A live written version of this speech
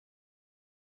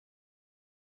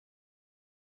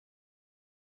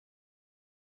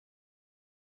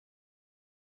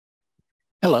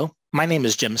Hello, my name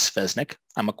is Jim Sveznik.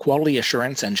 I'm a quality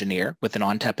assurance engineer within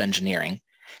Ontap Engineering.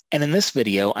 And in this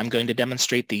video, I'm going to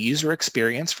demonstrate the user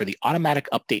experience for the automatic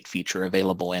update feature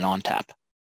available in Ontap.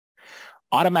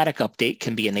 Automatic update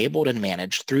can be enabled and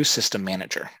managed through System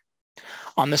Manager.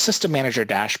 On the System Manager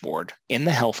dashboard, in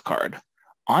the health card,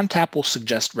 Ontap will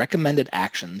suggest recommended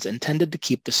actions intended to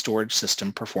keep the storage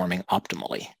system performing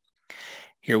optimally.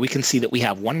 Here we can see that we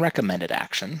have one recommended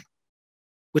action,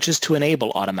 which is to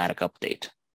enable automatic update.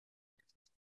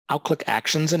 I'll click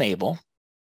Actions Enable.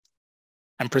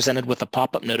 I'm presented with a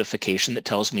pop-up notification that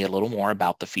tells me a little more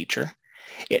about the feature.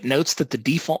 It notes that the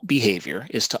default behavior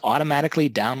is to automatically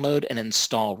download and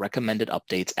install recommended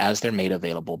updates as they're made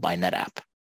available by NetApp.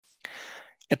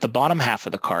 At the bottom half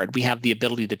of the card, we have the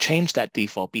ability to change that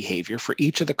default behavior for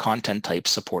each of the content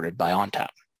types supported by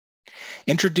Ontap.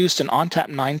 Introduced in Ontap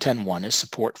 9.10.1 is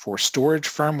support for storage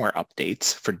firmware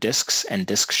updates for disks and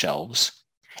disk shelves,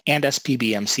 and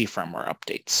SPBMC firmware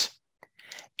updates.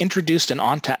 Introduced in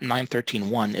Ontap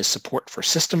 9.13.1 is support for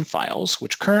system files,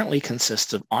 which currently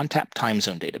consists of Ontap time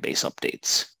zone database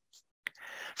updates.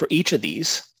 For each of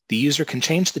these, the user can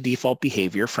change the default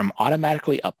behavior from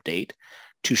automatically update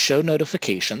to show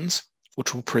notifications,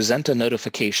 which will present a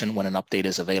notification when an update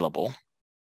is available,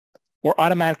 or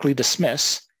automatically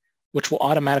dismiss, which will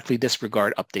automatically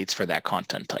disregard updates for that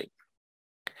content type.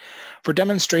 For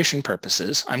demonstration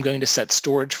purposes, I'm going to set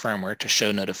storage firmware to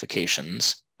show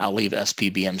notifications. I'll leave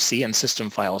SPBMC and system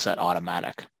files at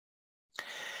automatic.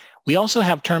 We also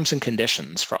have terms and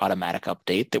conditions for automatic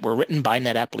update that were written by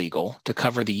NetApp Legal to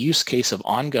cover the use case of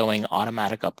ongoing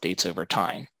automatic updates over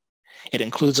time. It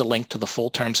includes a link to the full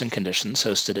terms and conditions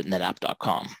hosted at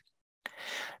netapp.com.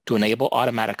 To enable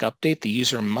automatic update, the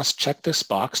user must check this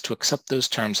box to accept those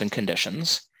terms and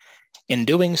conditions. In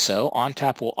doing so,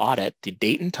 Ontap will audit the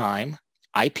date and time,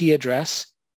 IP address,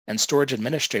 and storage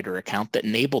administrator account that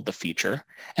enabled the feature,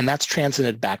 and that's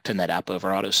transited back to NetApp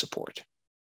over auto support.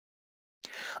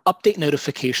 Update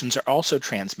notifications are also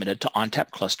transmitted to Ontap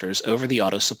clusters over the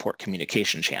auto support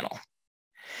communication channel.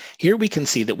 Here we can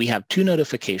see that we have two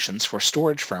notifications for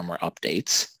storage firmware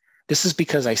updates. This is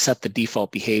because I set the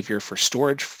default behavior for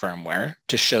storage firmware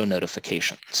to show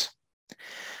notifications.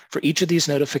 For each of these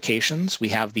notifications, we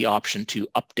have the option to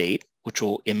update, which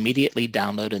will immediately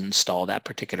download and install that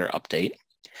particular update,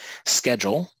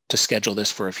 schedule, to schedule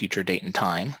this for a future date and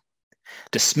time,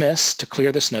 dismiss, to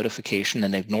clear this notification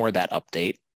and ignore that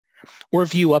update, or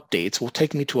view updates will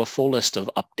take me to a full list of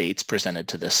updates presented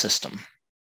to this system.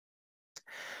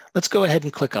 Let's go ahead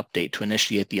and click Update to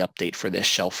initiate the update for this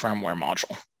shelf firmware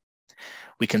module.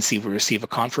 We can see we receive a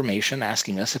confirmation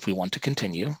asking us if we want to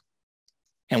continue.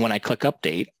 And when I click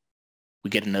Update, we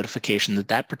get a notification that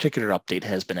that particular update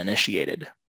has been initiated.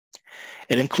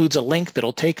 It includes a link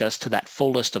that'll take us to that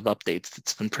full list of updates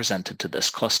that's been presented to this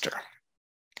cluster.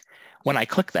 When I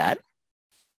click that,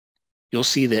 you'll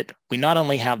see that we not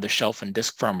only have the shelf and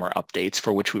disk firmware updates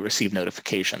for which we receive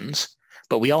notifications,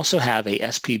 but we also have a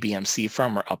SPBMC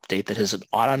firmware update that has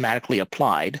automatically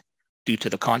applied due to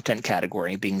the content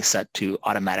category being set to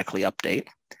automatically update.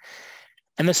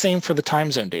 And the same for the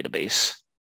time zone database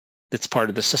that's part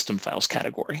of the system files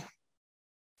category.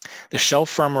 The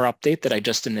shelf firmware update that I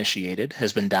just initiated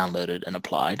has been downloaded and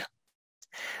applied.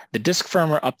 The disk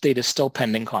firmware update is still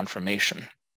pending confirmation.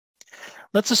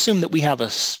 Let's assume that we have a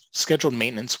scheduled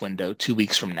maintenance window 2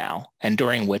 weeks from now, and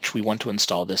during which we want to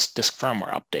install this disk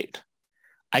firmware update.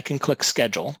 I can click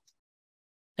Schedule,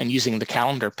 and using the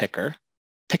calendar picker,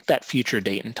 pick that future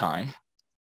date and time,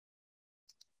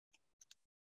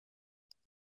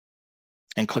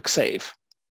 and click Save.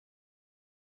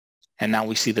 And now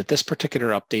we see that this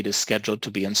particular update is scheduled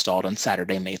to be installed on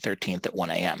Saturday, May 13th at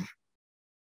 1 a.m.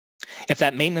 If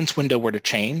that maintenance window were to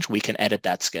change, we can edit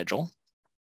that schedule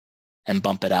and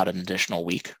bump it out an additional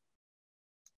week.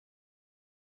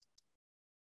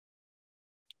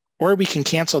 Or we can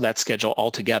cancel that schedule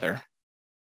altogether,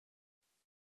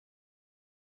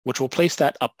 which will place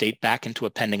that update back into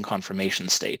a pending confirmation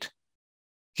state,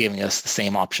 giving us the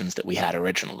same options that we had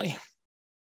originally.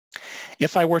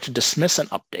 If I were to dismiss an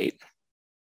update,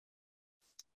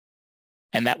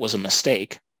 and that was a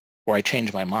mistake, or I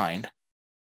change my mind,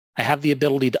 I have the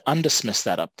ability to undismiss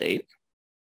that update,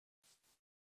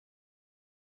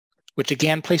 which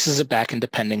again places it back into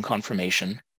pending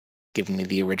confirmation, giving me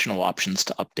the original options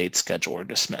to update, schedule, or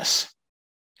dismiss.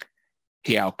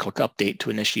 Here I'll click Update to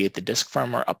initiate the disk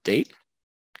firmware update,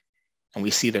 and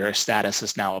we see their status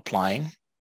is now applying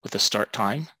with the start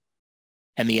time,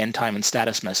 and the end time and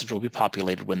status message will be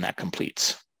populated when that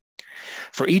completes.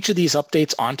 For each of these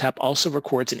updates, Ontap also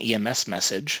records an EMS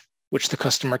message, which the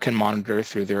customer can monitor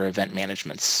through their event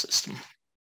management system.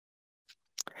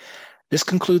 This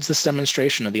concludes this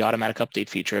demonstration of the automatic update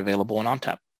feature available in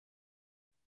Ontap.